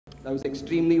That was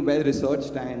extremely well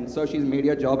researched, and so she's made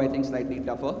your job, I think, slightly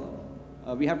tougher.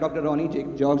 We have Dr. Ronnie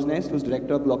George Nest, who's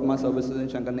Director of Glaucoma Services in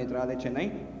Shankar Nethralaya,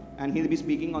 Chennai, and he'll be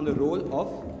speaking on the role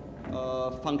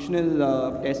of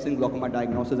functional tests in glaucoma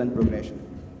diagnosis and progression.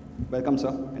 Welcome, sir,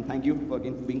 and thank you for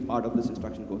again being part of this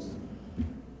instruction course.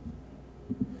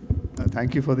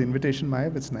 Thank you for the invitation,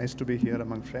 Maya. It's nice to be here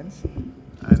among friends.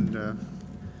 And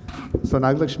so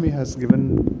Nagalakshmi has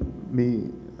given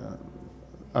me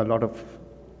a lot of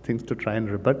things to try and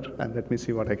rebut, and let me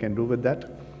see what I can do with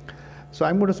that. So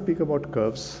I'm going to speak about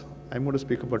curves, I'm going to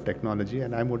speak about technology,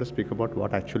 and I'm going to speak about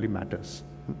what actually matters.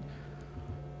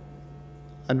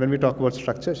 And when we talk about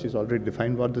structure, she's already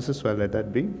defined what this is, so I'll let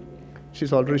that be.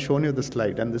 She's already shown you the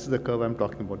slide, and this is the curve I'm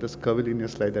talking about, this curvilinear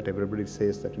slide that everybody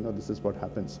says that, this is what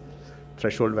happens.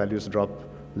 Threshold values drop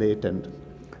late,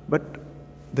 but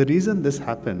the reason this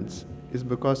happens is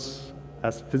because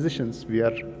as physicians, we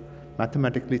are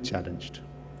mathematically challenged.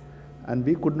 And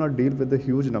we could not deal with the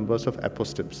huge numbers of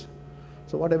apostips.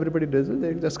 So what everybody does is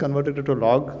they just converted it to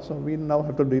log. So we now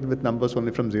have to deal with numbers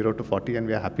only from 0 to 40, and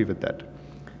we are happy with that.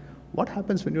 What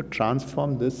happens when you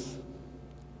transform this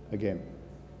again?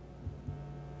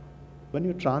 When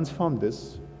you transform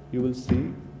this, you will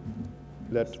see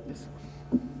that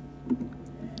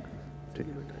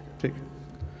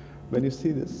when you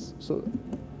see this, so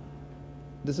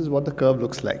this is what the curve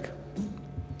looks like.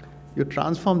 You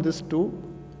transform this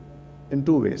in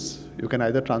two ways. You can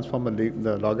either transform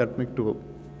the logarithmic to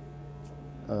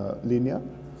linear,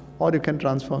 or you can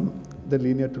transform the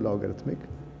linear to logarithmic.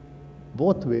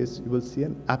 Both ways, you will see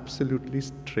an absolutely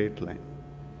straight line.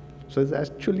 So it's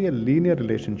actually a linear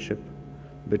relationship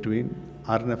between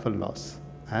RNFL loss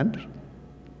and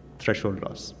threshold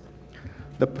loss.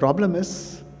 The problem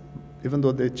is, even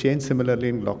though they change similarly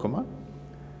in glaucoma,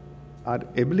 our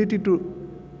inability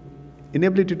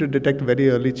to detect very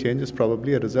early change is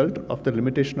probably a result of the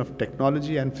limitation of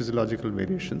technology and physiological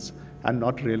variations, and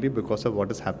not really because of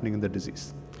what is happening in the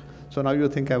disease. So now you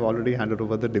think I've already handed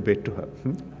over the debate to her.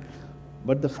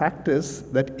 But the fact is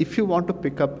that if you want to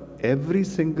pick up every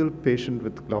single patient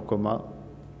with glaucoma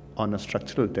on a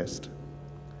structural test,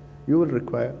 you will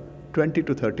require 20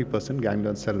 to 30%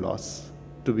 ganglion cell loss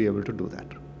to be able to do that,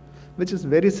 which is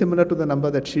very similar to the number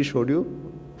that she showed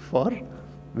you for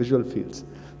visual fields.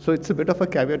 So it's a bit of a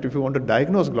caveat. If you want to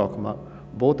diagnose glaucoma,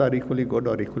 both are equally good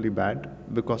or equally bad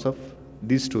because of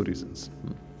these two reasons.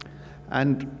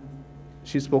 And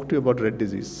she spoke to you about red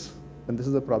disease, and this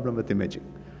is a problem with imaging.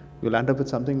 You'll end up with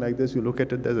something like this. You look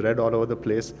at it, there's red all over the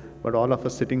place, but all of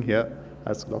us sitting here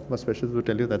as glaucoma specialists will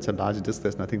tell you that's a large disc,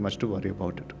 there's nothing much to worry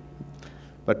about it.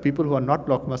 But people who are not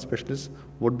glaucoma specialists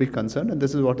would be concerned, and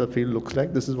this is what the field looks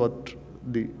like. This is what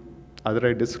the other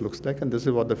eye disc looks like, and this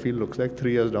is what the field looks like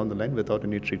 3 years down the line without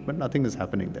any treatment. Nothing is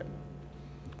happening there.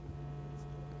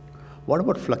 What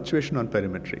about fluctuation on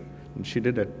perimetry? And she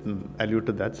did allude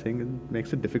to that, saying it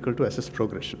makes it difficult to assess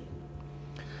progression.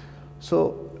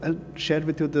 So I'll share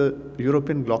with you the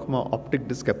European Glaucoma Optic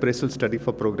Disc Appraisal Study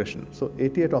for Progression. So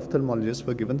 88 ophthalmologists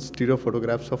were given stereo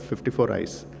photographs of 54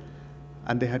 eyes,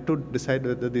 and they had to decide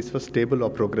whether these were stable or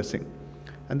progressing.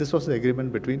 And this was the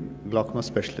agreement between glaucoma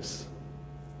specialists.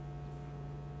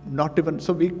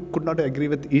 So we could not agree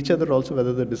with each other also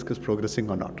whether the disc is progressing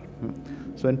or not.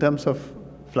 So in terms of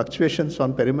fluctuations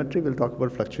on perimetry, we'll talk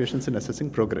about fluctuations in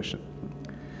assessing progression.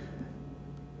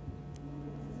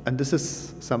 And this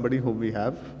is somebody whom we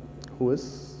have, who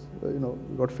is,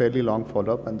 got fairly long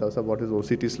follow-up, and those are what his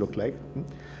OCTs look like.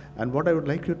 And what I would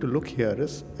like you to look here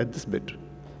is at this bit.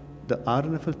 The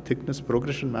RNFL thickness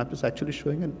progression map is actually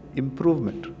showing an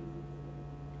improvement.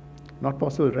 Not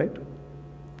possible, right?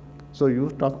 So you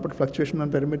talk about fluctuation on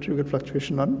perimetry, you get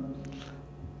fluctuation on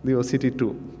the OCT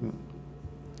too.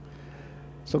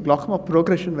 So glaucoma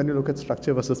progression, when you look at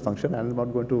structure versus function, and I'm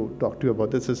not going to talk to you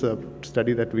about this. This is a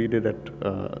study that we did at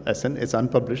SN. It's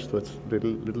unpublished, so it's a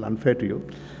little unfair to you.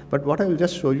 But what I will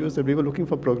just show you is that we were looking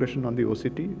for progression on the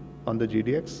OCT, on the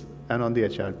GDX, and on the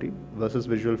HRT versus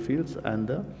visual fields,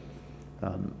 and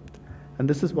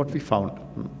this is what we found.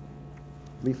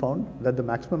 We found that the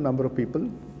maximum number of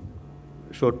people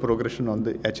showed progression on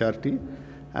the HRT,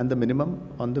 and the minimum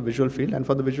on the visual field. And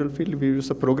for the visual field, we use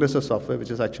a progressor software,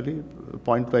 which is actually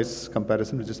point-wise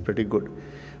comparison, which is pretty good.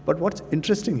 But what's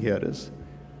interesting here is,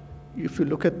 if you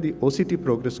look at the OCT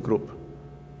progress group,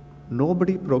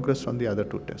 nobody progressed on the other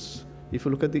two tests. If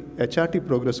you look at the HRT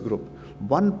progress group,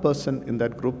 one person in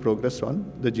that group progressed on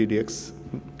the GDX.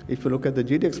 If you look at the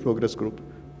GDX progress group,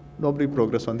 nobody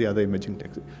progressed on the other imaging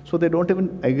technique. So they don't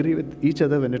even agree with each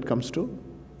other when it comes to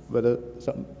whether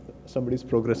somebody is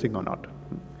progressing or not.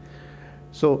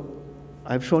 So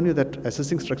I've shown you that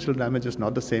assessing structural damage is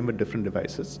not the same with different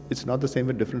devices. It's not the same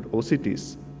with different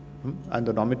OCTs. And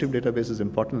the normative database is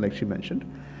important, like she mentioned.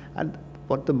 And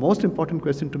what the most important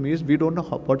question to me is, we don't know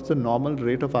what's the normal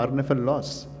rate of RNFL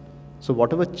loss. So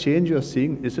whatever change you're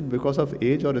seeing, is it because of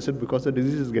age or is it because the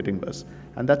disease is getting worse?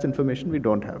 And that's information we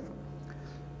don't have.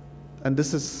 And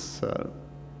this is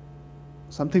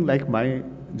something like my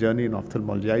journey in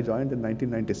ophthalmology. I joined in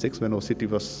 1996 when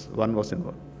OCT1 was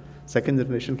involved. Second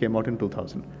generation came out in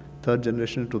 2000, third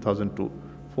generation in 2002,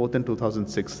 fourth in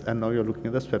 2006, and now you're looking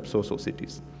at the swept source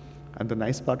OCTs. And the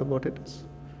nice part about it is,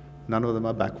 none of them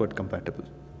are backward compatible.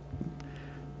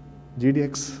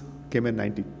 GDX came in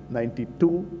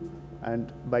 1992,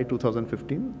 and by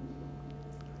 2015,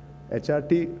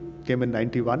 HRT came in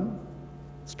 91,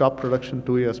 stopped production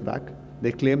 2 years back.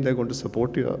 They claim they're going to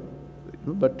support you,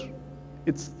 but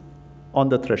it's on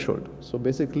the threshold. So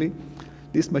basically,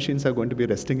 these machines are going to be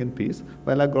resting in peace,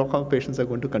 while our glaucoma patients are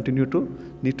going to continue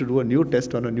to need to do a new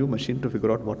test on a new machine to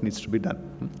figure out what needs to be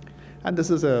done. And this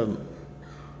is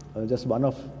just one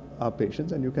of our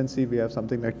patients, and you can see we have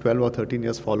something like 12 or 13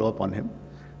 years follow-up on him.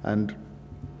 And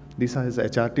these are his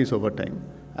HRTs over time.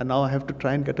 And now I have to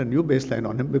try and get a new baseline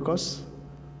on him because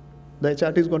the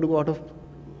HRT is going to go out of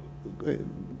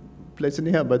place in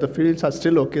here, but the fields are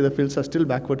still okay, the fields are still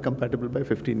backward compatible by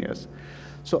 15 years.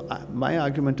 So my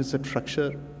argument is that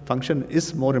function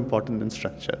is more important than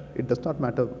structure. It does not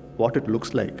matter what it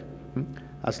looks like,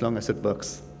 as long as it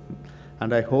works.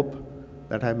 And I hope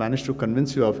that I managed to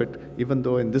convince you of it, even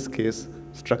though in this case,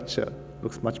 structure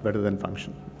looks much better than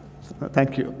function.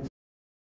 Thank you.